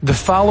The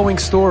following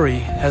story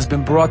has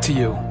been brought to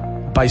you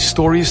by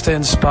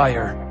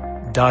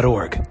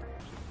StoriesToInspire.org.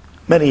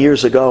 Many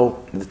years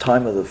ago, in the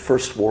time of the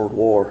First World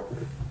War,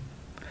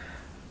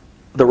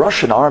 the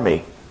Russian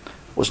army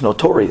was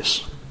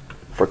notorious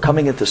for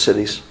coming into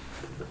cities,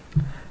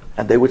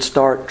 and they would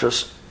start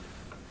just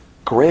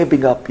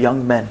grabbing up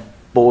young men,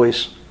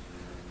 boys,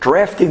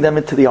 drafting them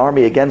into the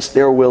army against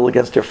their will,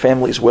 against their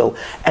family's will.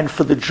 And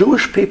for the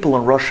Jewish people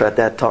in Russia at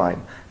that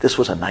time, this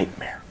was a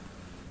nightmare.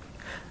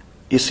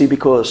 You see,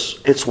 because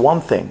it's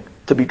one thing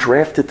to be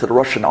drafted to the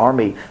Russian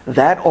army,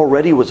 that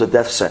already was a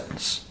death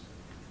sentence.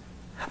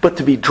 But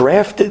to be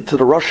drafted to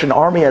the Russian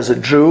army as a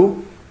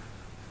Jew,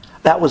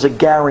 that was a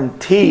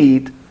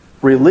guaranteed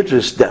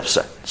religious death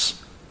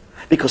sentence.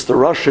 Because the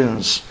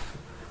Russians,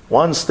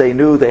 once they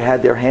knew they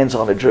had their hands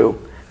on a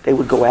Jew, they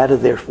would go out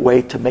of their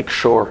way to make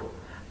sure.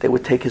 They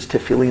would take his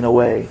tefillin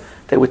away.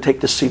 They would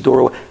take the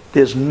siddur away.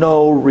 There's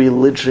no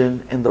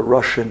religion in the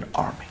Russian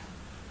army.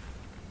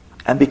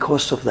 And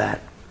because of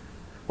that,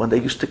 when they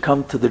used to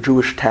come to the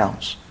Jewish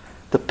towns,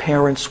 the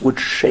parents would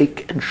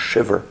shake and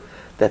shiver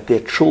that their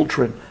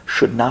children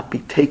should not be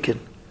taken,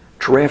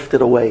 drafted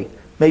away,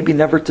 maybe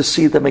never to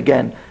see them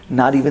again,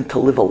 not even to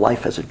live a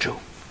life as a Jew.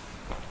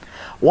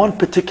 One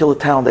particular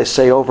town, they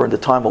say, over in the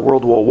time of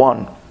World War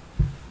I,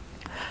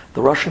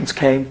 the Russians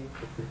came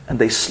and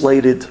they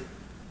slated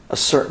a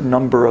certain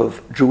number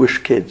of Jewish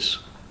kids,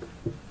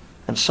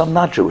 and some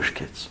not Jewish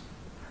kids,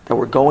 that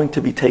were going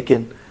to be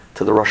taken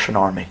to the Russian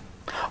army.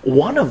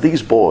 One of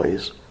these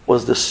boys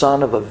was the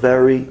son of a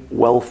very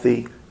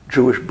wealthy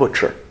Jewish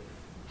butcher.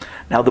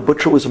 Now, the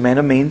butcher was a man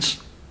of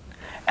means,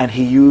 and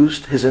he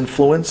used his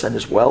influence and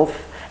his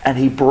wealth, and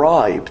he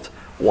bribed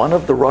one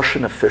of the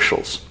Russian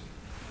officials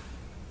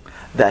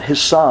that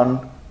his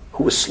son,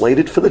 who was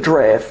slated for the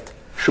draft,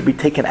 should be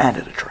taken out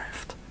of the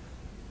draft.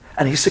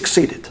 And he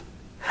succeeded.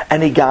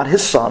 And he got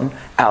his son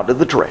out of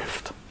the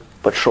draft.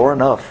 But sure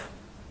enough,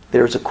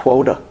 there's a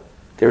quota.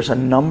 There's a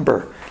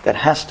number that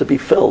has to be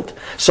filled.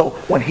 So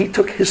when he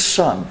took his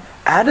son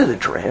out of the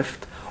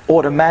draft,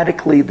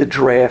 automatically the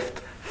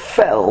draft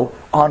fell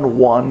on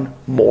one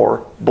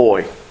more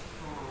boy.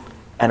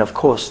 And of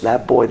course,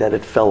 that boy that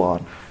it fell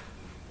on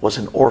was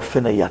an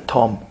orphan, a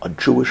yatom, a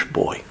Jewish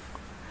boy,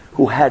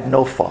 who had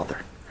no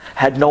father,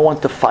 had no one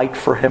to fight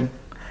for him,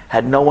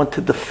 had no one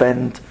to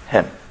defend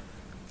him.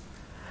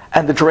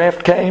 And the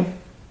draft came,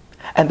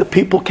 and the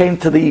people came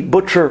to the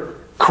butcher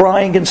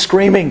crying and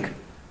screaming,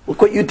 "Look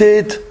what you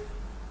did.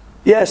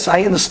 Yes,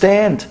 I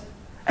understand."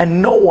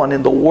 And no one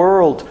in the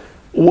world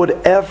would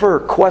ever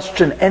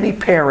question any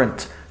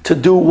parent to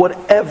do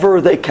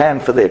whatever they can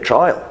for their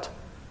child.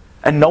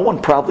 And no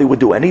one probably would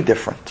do any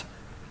different.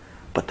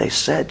 But they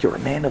said, "You're a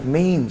man of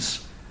means.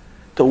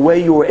 The way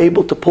you were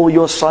able to pull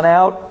your son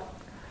out,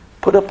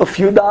 put up a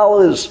few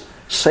dollars,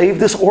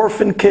 save this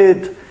orphan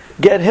kid,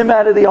 get him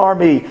out of the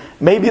army.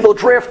 Maybe they'll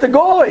draft a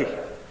goy."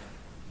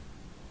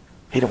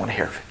 He didn't want to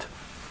hear of it.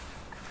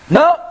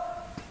 No,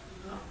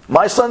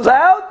 my son's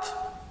out.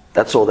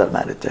 That's all that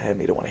mattered to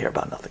him. He didn't want to hear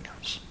about nothing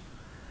else.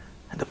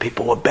 And the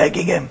people were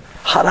begging him,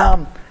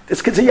 "Haram,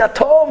 this kid's a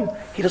yatom.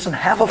 He doesn't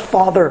have a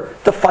father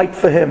to fight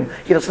for him.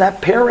 He doesn't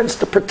have parents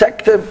to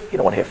protect him." He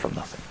didn't want to hear from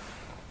nothing.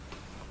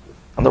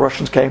 And the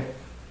Russians came,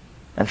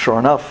 and sure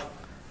enough,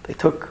 they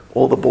took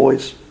all the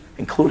boys,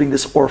 including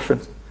this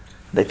orphan.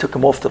 They took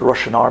him off to the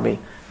Russian army,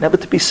 never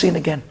to be seen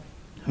again.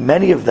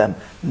 Many of them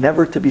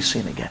never to be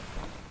seen again.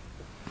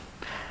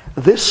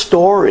 This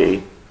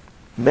story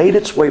made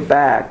its way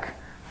back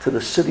to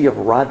the city of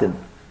Radin,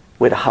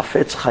 where the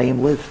Hafetz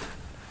Chaim lived.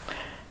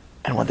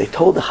 And when they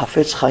told the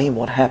Hafetz Chaim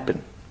what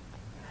happened,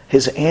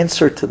 his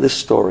answer to this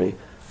story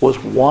was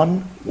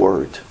one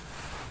word.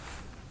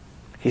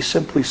 He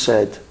simply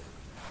said,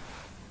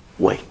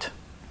 "Wait."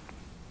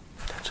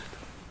 That's it.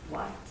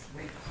 What?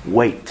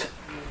 Wait.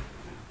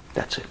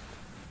 That's it.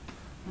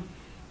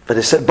 But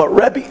they said, "But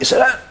Rebbe," he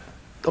said,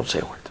 "Don't say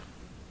a word.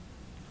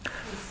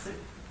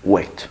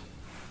 Wait."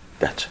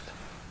 That's it.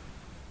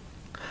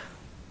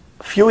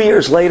 A few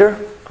years later,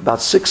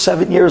 about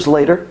 6-7 years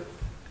later,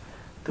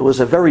 there was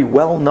a very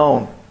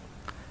well-known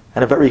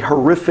and a very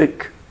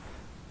horrific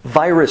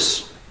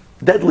virus,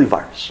 deadly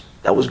virus,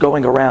 that was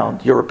going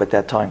around Europe at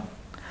that time.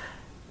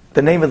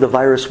 The name of the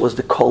virus was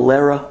the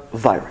cholera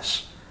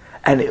virus.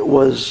 And it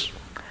was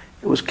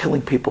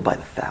killing people by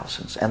the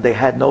thousands. And they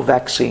had no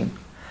vaccine.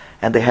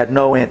 And they had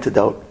no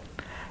antidote.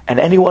 And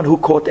anyone who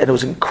caught it, and it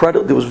was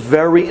incredible, it was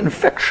very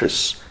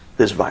infectious,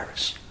 this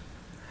virus.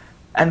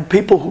 And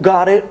people who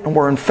got it and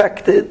were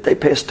infected, they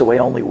passed away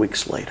only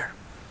weeks later.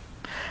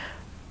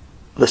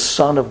 The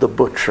son of the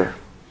butcher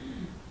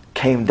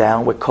came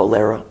down with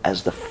cholera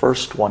as the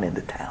first one in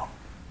the town.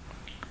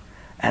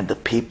 And the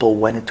people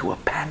went into a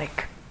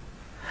panic.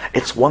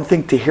 It's one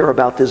thing to hear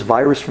about this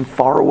virus from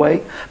far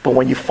away, but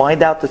when you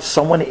find out that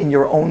someone in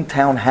your own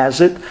town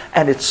has it,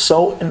 and it's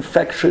so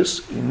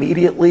infectious,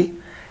 immediately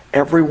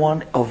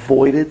everyone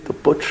avoided the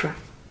butcher,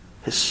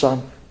 his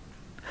son.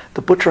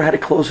 The butcher had to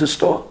close his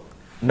store.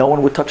 No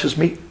one would touch his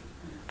meat,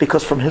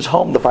 because from his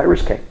home the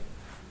virus came.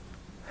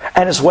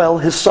 And as well,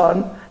 his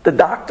son The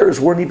doctors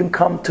weren't even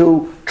come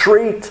to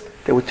treat.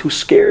 They were too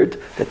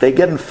scared that they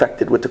get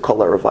infected with the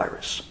cholera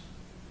virus.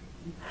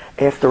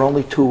 After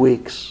only 2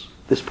 weeks,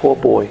 this poor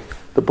boy,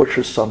 the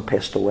butcher's son,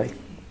 passed away.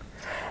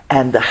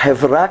 And the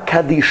Hevra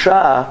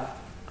Kadisha,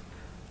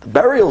 the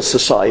burial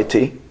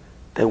society,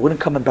 they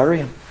wouldn't come and bury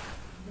him.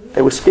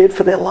 They were scared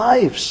for their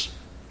lives.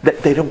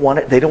 They didn't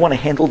want to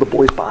handle the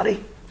boy's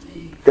body.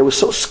 They were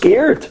so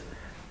scared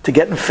to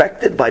get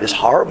infected by this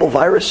horrible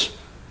virus.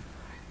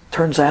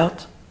 Turns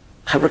out,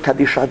 Hevra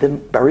Kadisha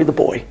didn't bury the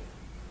boy.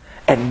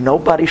 And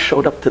nobody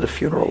showed up to the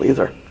funeral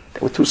either. They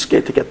were too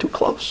scared to get too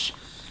close.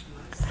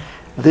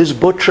 This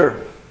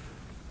butcher,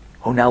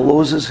 who now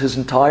loses his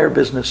entire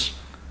business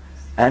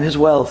and his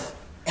wealth,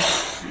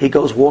 he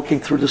goes walking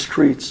through the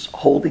streets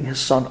holding his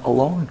son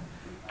alone.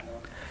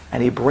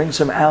 And he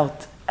brings him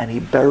out and he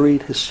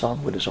buried his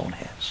son with his own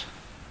hands.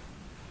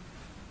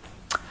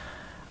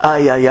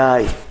 Ay, ay,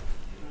 ay.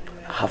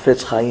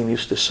 Hafetz Chaim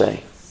used to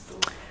say,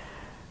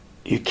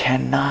 you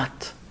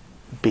cannot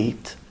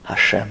beat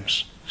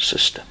Hashem's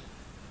system.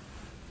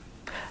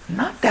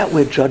 Not that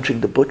we're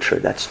judging the butcher.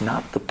 That's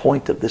not the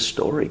point of this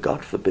story,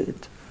 God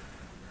forbid.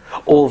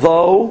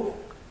 Although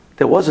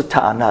there was a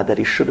ta'ana that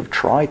he should have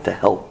tried to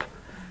help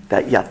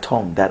that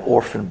yatom, that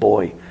orphan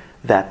boy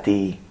that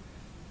the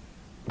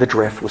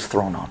draft was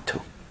thrown onto.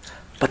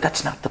 But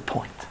that's not the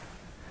point.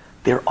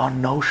 There are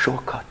no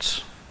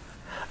shortcuts.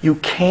 You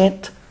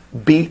can't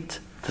beat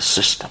the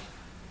system.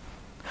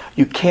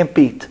 You can't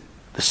beat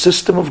the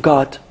system of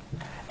God,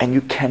 and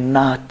you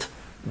cannot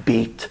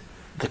beat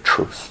the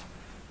truth.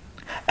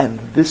 And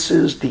this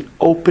is the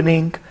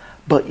opening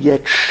but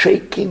yet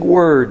shaking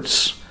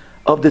words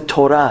of the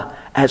Torah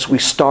as we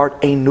start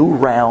a new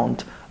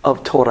round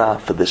of Torah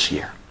for this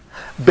year.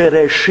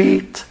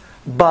 Bereshit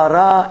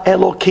bara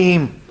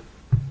Elokim.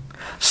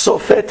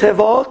 Sofet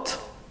Tevot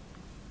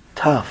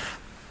Taf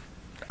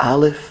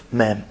Aleph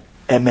Mem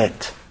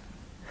Emet.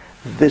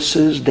 This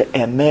is the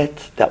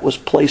Emet that was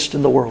placed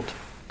in the world.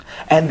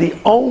 And the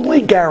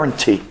only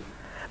guarantee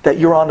that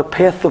you're on the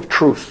path of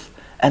truth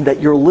and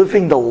that you're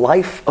living the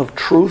life of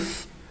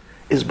truth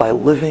is by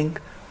living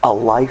a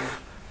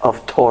life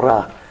of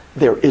Torah.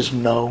 There is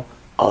no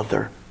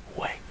other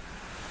way.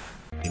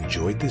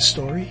 Enjoyed this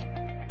story?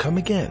 Come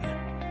again.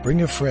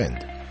 Bring a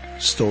friend.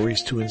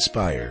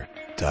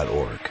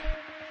 StoriesToInspire.org